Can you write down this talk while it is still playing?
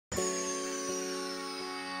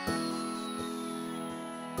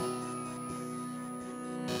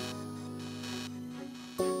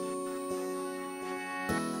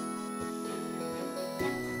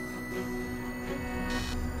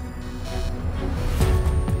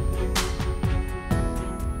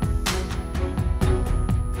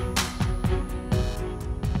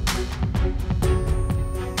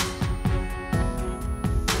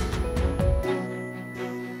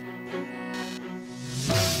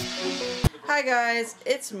Hi guys,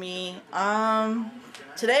 it's me.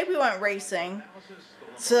 Today we went racing.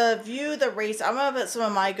 To view the race, I'm gonna put some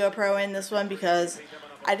of my GoPro in this one because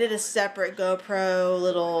I did a separate GoPro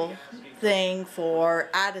little thing for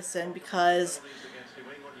Addison because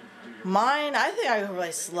mine, I think I go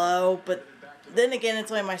really slow, but then again,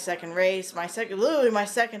 it's only my second race, literally my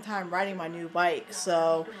second time riding my new bike,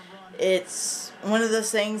 so it's one of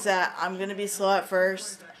those things that I'm gonna be slow at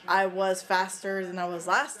first. I was faster than I was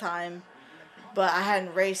last time, but I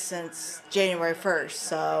hadn't raced since January 1st,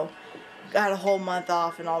 so got a whole month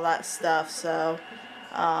off and all that stuff. So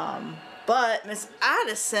but Miss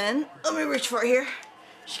Addison, let me reach for it here,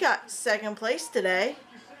 she got second place today.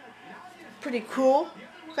 Pretty cool.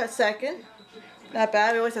 Got second, not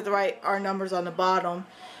bad. We always have to write our numbers on the bottom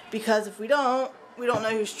because if we don't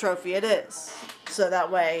know whose trophy it is, so that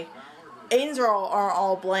way Aiden's are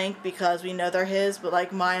all blank because we know they're his, but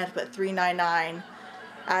like mine I have to put 399,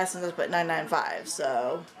 Addison has put 995,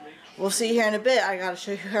 so we'll see here in a bit. I gotta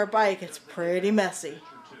show you her bike. It's pretty messy.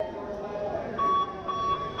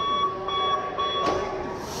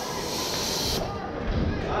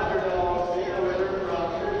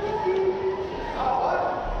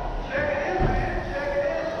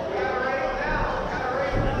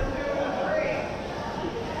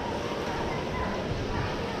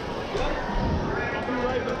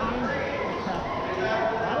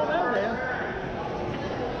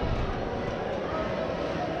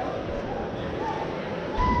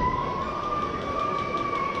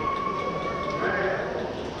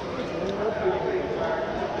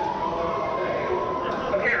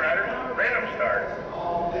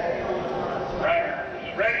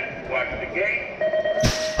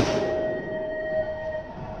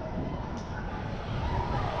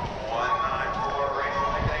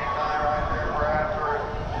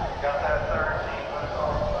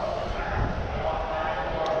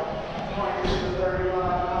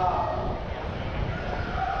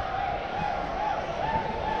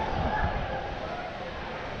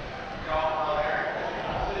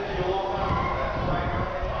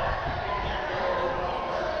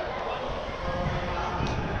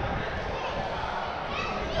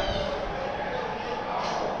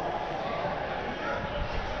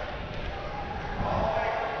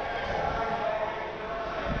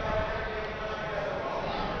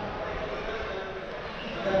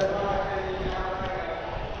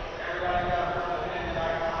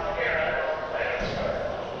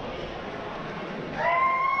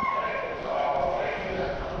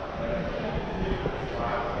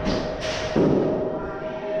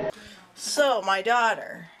 So my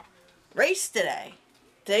daughter raced today.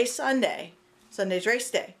 Today's Sunday. Sunday's race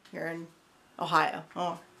day here in Ohio.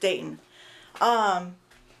 Oh, Dayton.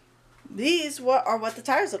 These are what the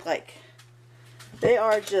tires look like. They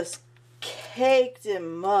are just caked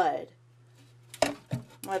in mud.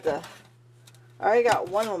 I already got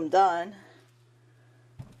one of them done.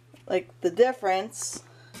 Like the difference.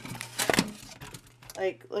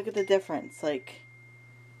 Like look at the difference. Like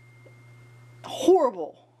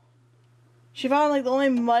horrible. She found like the only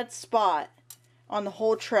mud spot on the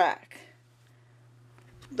whole track.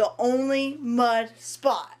 The only mud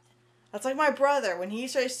spot. That's like my brother. When he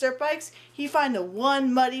used to race dirt bikes, he'd find the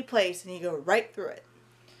one muddy place and he'd go right through it.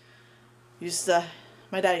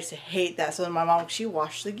 My dad used to hate that. So my mom, she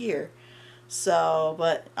washed the gear. So,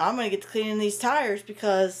 but I'm going to get to cleaning these tires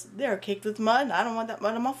because they're caked with mud and I don't want that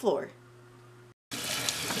mud on my floor.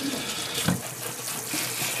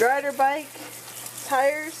 Strider bike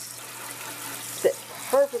tires fit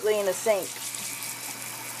perfectly in the sink.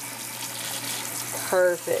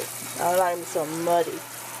 Perfect. Now they're not going to be so muddy.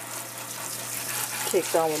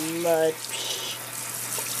 Kicked on with mud.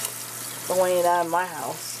 Don't want any of that in my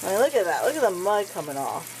house. I mean, look at that. Look at the mud coming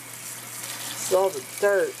off. It's all the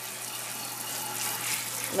dirt.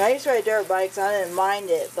 When I used to ride dirt bikes, I didn't mind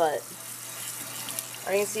it, but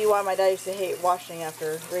I can see why my dad used to hate washing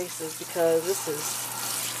after races because this is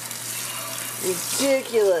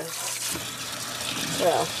ridiculous.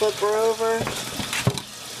 Yeah, flip her over.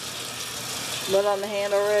 Mud on the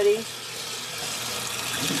hand already.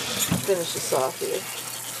 Finish this off here.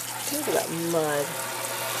 Look at that mud.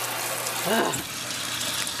 Ah.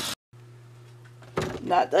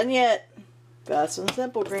 Not done yet. Got some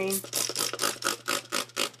simple green.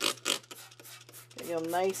 Gotta get them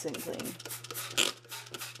nice and clean.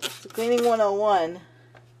 So cleaning 101.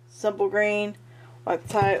 Simple green. Wash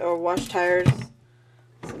tires.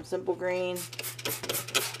 Some simple green.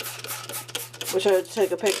 Wish I would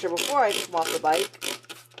take a picture before I took them off the bike.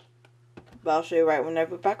 But I'll show you right when I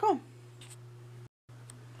put back home.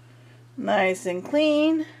 Nice and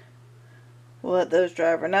clean. We'll let those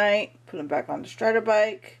dry overnight. Put them back on the Strider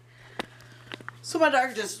bike. So my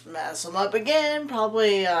dog just messed them up again,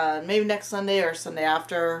 probably maybe next Sunday or Sunday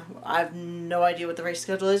after. I have no idea what the race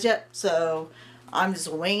schedule is yet, so I'm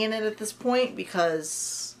just winging it at this point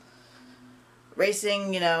because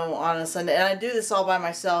racing, you know, on a Sunday, and I do this all by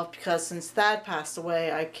myself because since Thad passed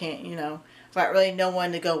away, I can't, you know, I've got really no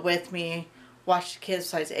one to go with me, watch the kids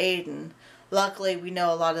besides Aiden. Luckily, we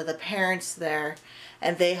know a lot of the parents there,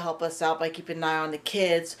 and they help us out by keeping an eye on the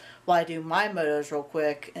kids while I do my motos real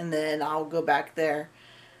quick, and then I'll go back there.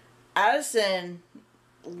 Addison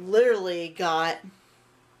literally got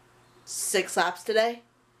 6 laps today.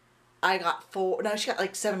 I got 4. No, she got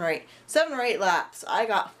like 7 or 8. 7 or 8 laps. I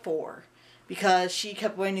got 4 because she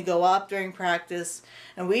kept wanting to go up during practice,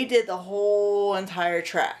 and we did the whole entire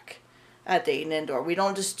track at Dayton Indoor. We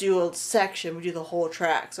don't just do a section, we do the whole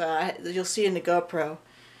track. So you'll see in the GoPro.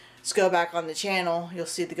 Just go back on the channel, you'll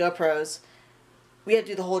see the GoPros. We had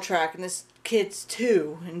to do the whole track, and this kid's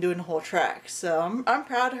 2 and doing the whole track. So I'm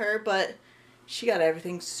proud of her, but she got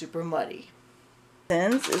everything super muddy.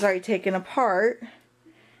 This is already taken apart,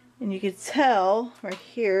 and you can tell right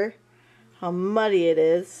here how muddy it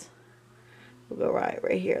is. We'll go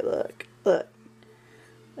right here. Look, look.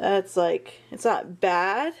 That's like, it's not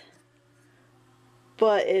bad,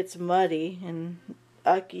 but it's muddy and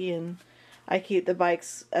ucky, and I keep the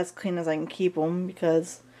bikes as clean as I can keep them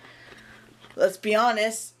because, let's be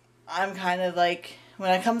honest, I'm kind of like,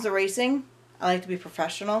 when it comes to racing, I like to be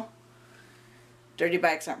professional. Dirty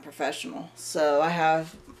bikes aren't professional. So I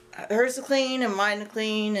have hers to clean and mine to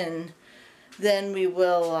clean, and then we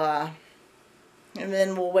will, and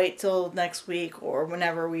then we'll wait till next week or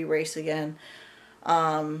whenever we race again.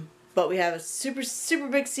 But we have a super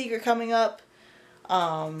big secret coming up.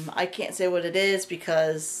 I can't say what it is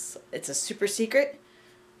because it's a super secret,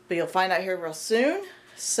 but you'll find out here real soon.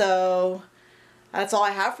 So that's all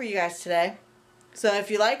I have for you guys today. So if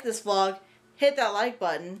you like this vlog, hit that like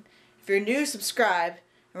button. If you're new, subscribe.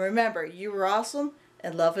 And remember, you were awesome,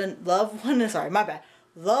 and love one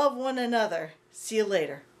another. See you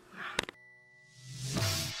later.